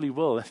it probably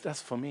will, if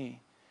that's for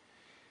me,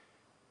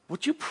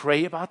 would you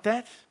pray about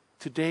that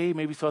today,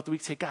 maybe throughout the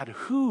week? Say, God,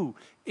 who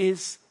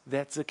is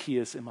that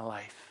Zacchaeus in my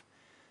life?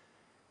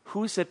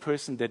 Who is that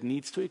person that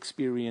needs to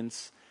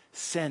experience,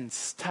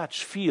 sense,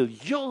 touch, feel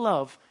your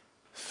love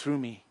through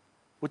me?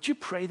 Would you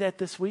pray that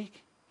this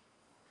week?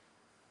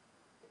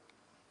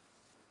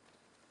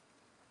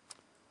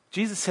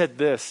 Jesus said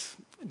this.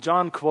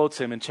 John quotes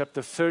him in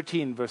chapter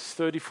 13, verse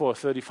 34,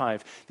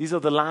 35. These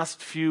are the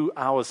last few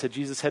hours that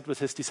Jesus had with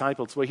his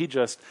disciples, where he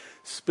just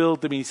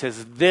spilled them. He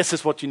says, this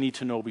is what you need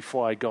to know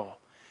before I go.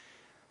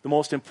 The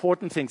most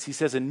important things. He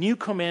says, a new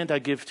command I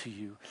give to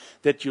you,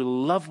 that you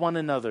love one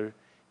another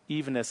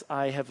even as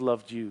I have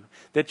loved you,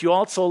 that you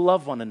also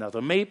love one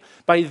another.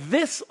 By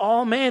this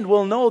all men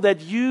will know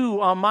that you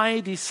are my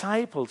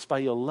disciples, by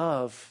your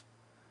love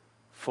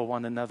for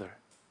one another.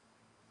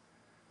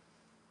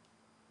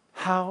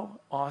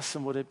 How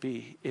awesome would it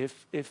be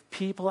if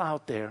people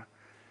out there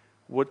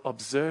would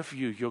observe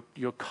you,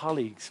 your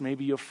colleagues,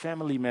 maybe your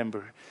family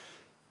member,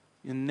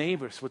 your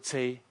neighbors would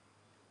say,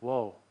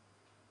 whoa,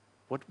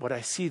 what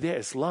I see there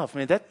is love.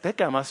 Man, that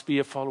guy must be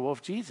a follower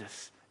of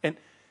Jesus. And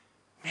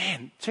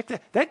man, check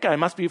that. That guy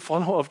must be a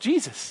follower of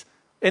Jesus.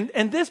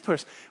 And this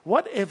person,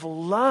 what if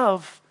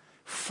love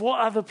for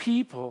other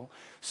people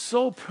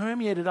so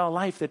permeated our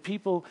life that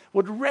people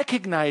would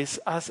recognize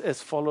us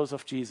as followers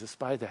of Jesus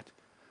by that?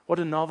 What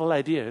a novel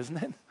idea, isn't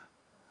it?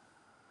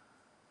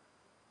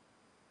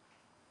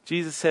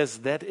 Jesus says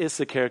that is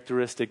the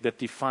characteristic that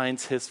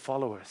defines his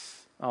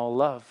followers, our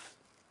love.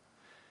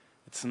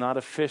 It's not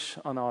a fish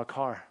on our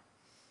car.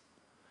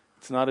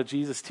 It's not a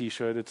Jesus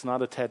t-shirt. It's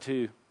not a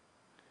tattoo.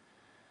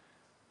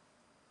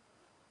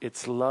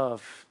 It's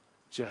love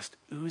just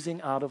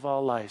oozing out of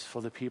our lives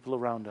for the people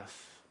around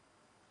us.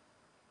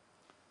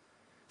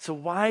 So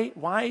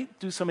why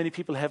do so many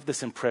people have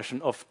this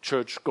impression of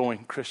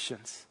church-going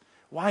Christians?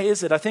 Why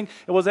is it? I think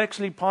it was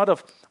actually part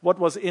of what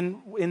was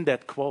in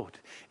that quote,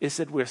 is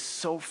that we're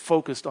so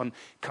focused on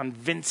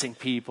convincing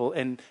people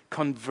and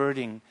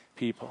converting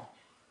people.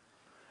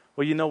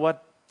 Well, you know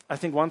what? I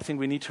think one thing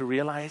we need to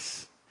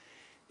realize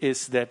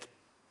is that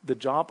the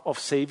job of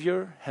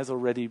Savior has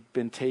already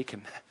been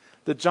taken.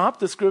 The job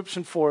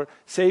description for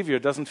Savior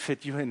doesn't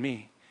fit you and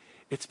me.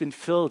 It's been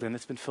filled, and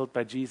it's been filled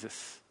by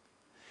Jesus.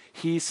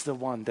 He's the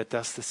one that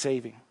does the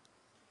saving.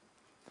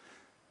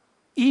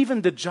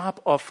 Even the job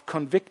of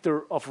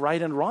convictor of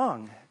right and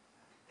wrong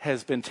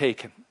has been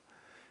taken.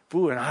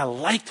 Boo, and I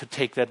like to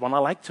take that one. I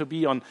like to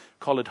be on,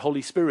 call it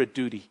Holy Spirit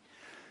duty.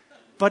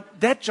 But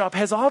that job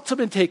has also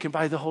been taken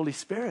by the Holy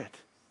Spirit.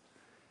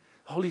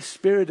 The Holy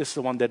Spirit is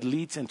the one that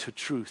leads into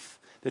truth,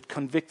 that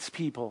convicts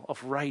people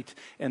of right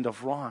and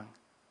of wrong.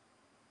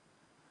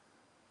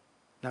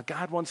 Now,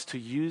 God wants to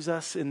use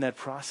us in that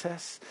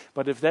process,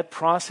 but if that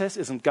process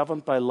isn't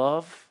governed by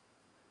love,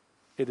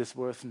 it is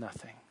worth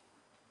nothing.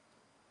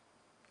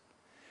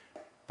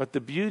 But the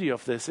beauty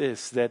of this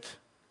is that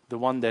the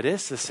one that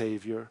is the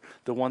Savior,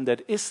 the one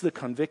that is the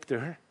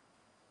convictor,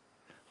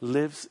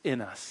 lives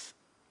in us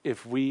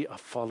if we are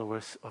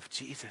followers of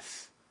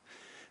Jesus.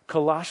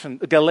 Galatians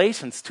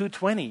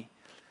 2:20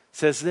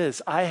 says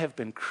this, I have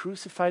been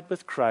crucified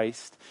with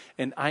Christ,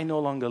 and I no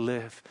longer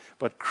live,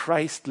 but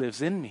Christ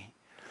lives in me.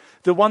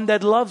 The one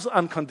that loves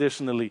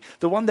unconditionally,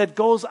 the one that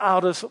goes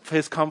out of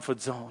his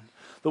comfort zone,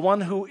 the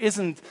one who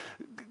isn't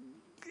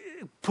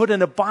put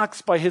in a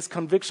box by his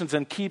convictions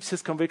and keeps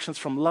his convictions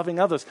from loving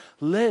others,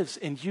 lives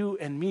in you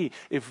and me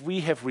if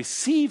we have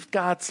received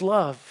God's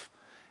love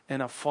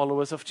and are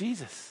followers of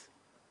Jesus.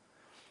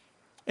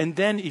 And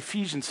then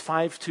Ephesians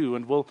 5:2,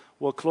 and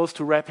we'll close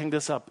to wrapping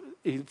this up.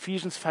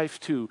 Ephesians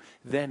 5:2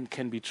 then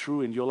can be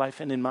true in your life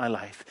and in my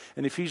life.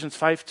 And Ephesians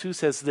 5:2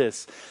 says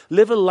this: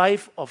 live a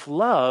life of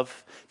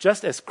love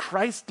just as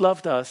Christ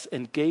loved us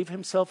and gave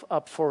himself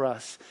up for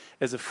us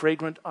as a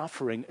fragrant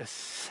offering, a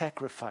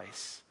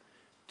sacrifice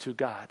to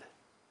God.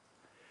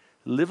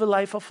 Live a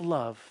life of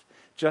love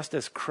just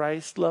as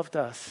Christ loved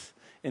us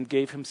and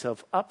gave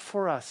himself up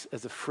for us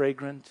as a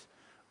fragrant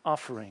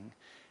offering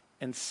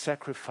and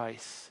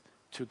sacrifice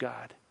to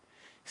God.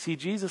 See,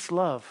 Jesus'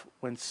 love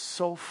went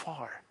so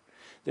far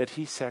that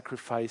he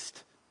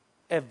sacrificed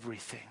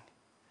everything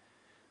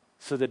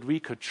so that we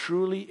could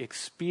truly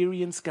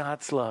experience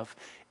God's love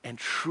and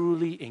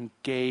truly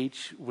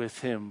engage with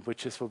him,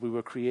 which is what we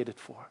were created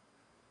for.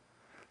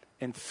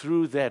 And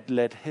through that,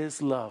 let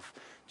his love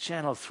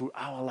channel through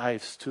our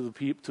lives to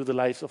the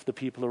lives of the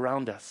people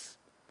around us.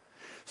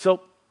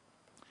 So,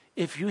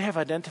 if you have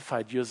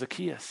identified your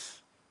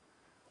Zacchaeus,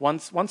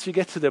 once you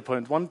get to that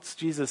point, once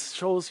Jesus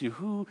shows you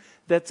who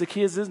that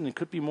Zacchaeus is, and it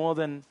could be more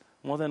than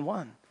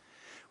one,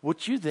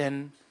 would you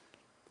then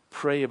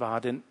pray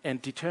about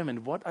and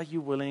determine, what are you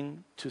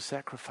willing to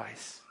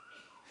sacrifice?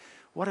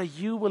 What are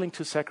you willing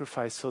to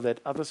sacrifice so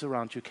that others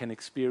around you can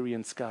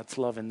experience God's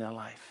love in their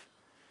life?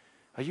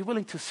 Are you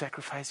willing to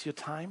sacrifice your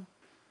time?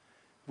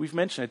 We've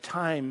mentioned it,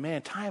 time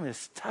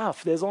is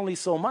tough. There's only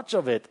so much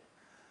of it.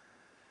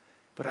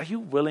 But are you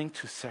willing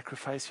to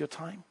sacrifice your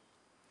time?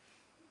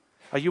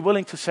 Are you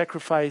willing to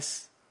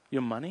sacrifice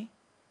your money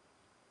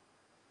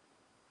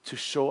to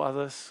show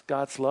others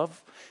God's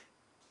love?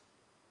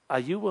 Are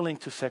you willing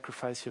to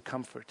sacrifice your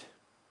comfort?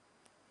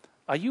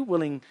 Are you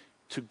willing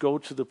to go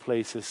to the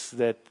places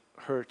that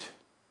hurt?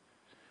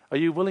 Are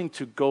you willing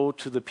to go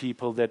to the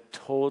people that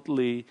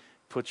totally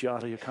put you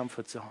out of your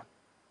comfort zone?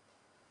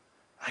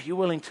 Are you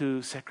willing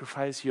to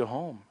sacrifice your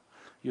home,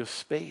 your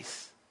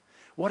space?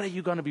 What are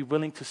you going to be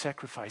willing to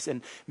sacrifice?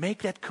 And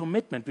make that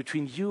commitment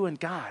between you and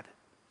God.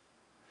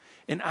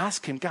 And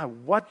ask him,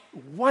 God,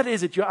 what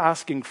is it you're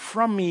asking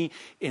from me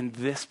in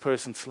this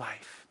person's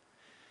life?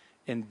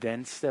 And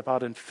then step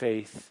out in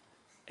faith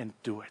and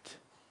do it.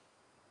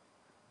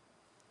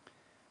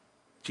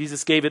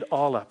 Jesus gave it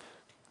all up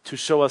to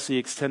show us the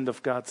extent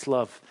of God's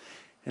love.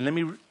 And let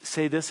me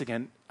say this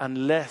again,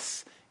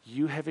 unless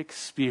you have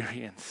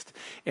experienced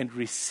and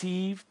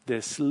received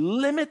this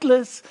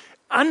limitless,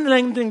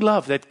 unending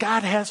love that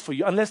God has for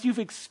you, unless you've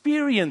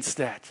experienced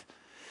that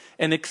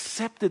and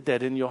accepted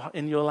that in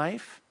your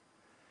life,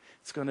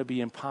 it's going to be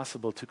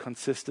impossible to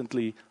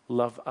consistently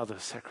love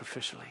others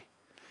sacrificially.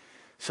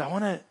 So I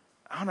want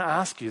to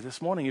ask you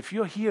this morning, if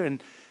you're here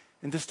and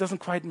this doesn't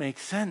quite make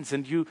sense,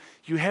 and you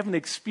haven't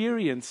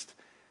experienced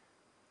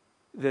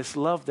this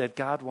love that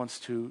God wants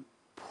to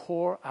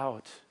pour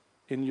out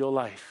in your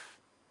life,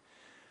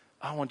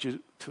 I want to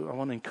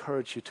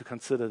encourage you to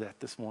consider that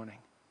this morning.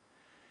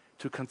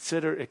 To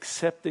consider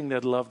accepting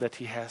that love that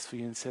he has for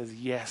you and says,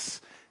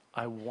 yes,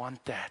 I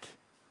want that.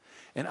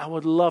 And I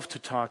would love to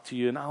talk to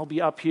you, and I'll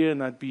be up here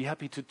and I'd be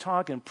happy to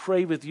talk and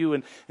pray with you,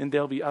 and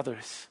there'll be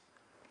others.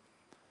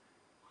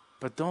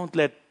 But don't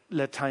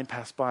let time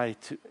pass by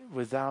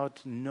without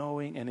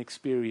knowing and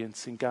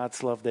experiencing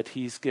God's love that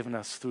he's given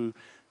us through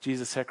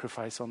Jesus'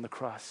 sacrifice on the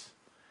cross.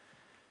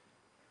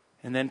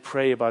 And then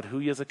pray about who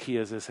your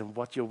Zacchaeus is and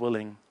what you're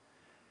willing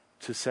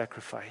to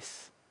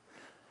sacrifice.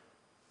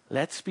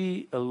 Let's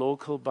be a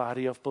local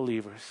body of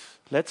believers.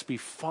 Let's be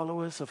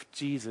followers of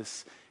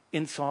Jesus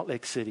in Salt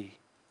Lake City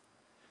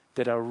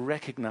that are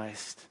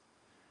recognized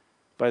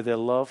by their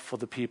love for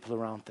the people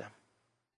around them.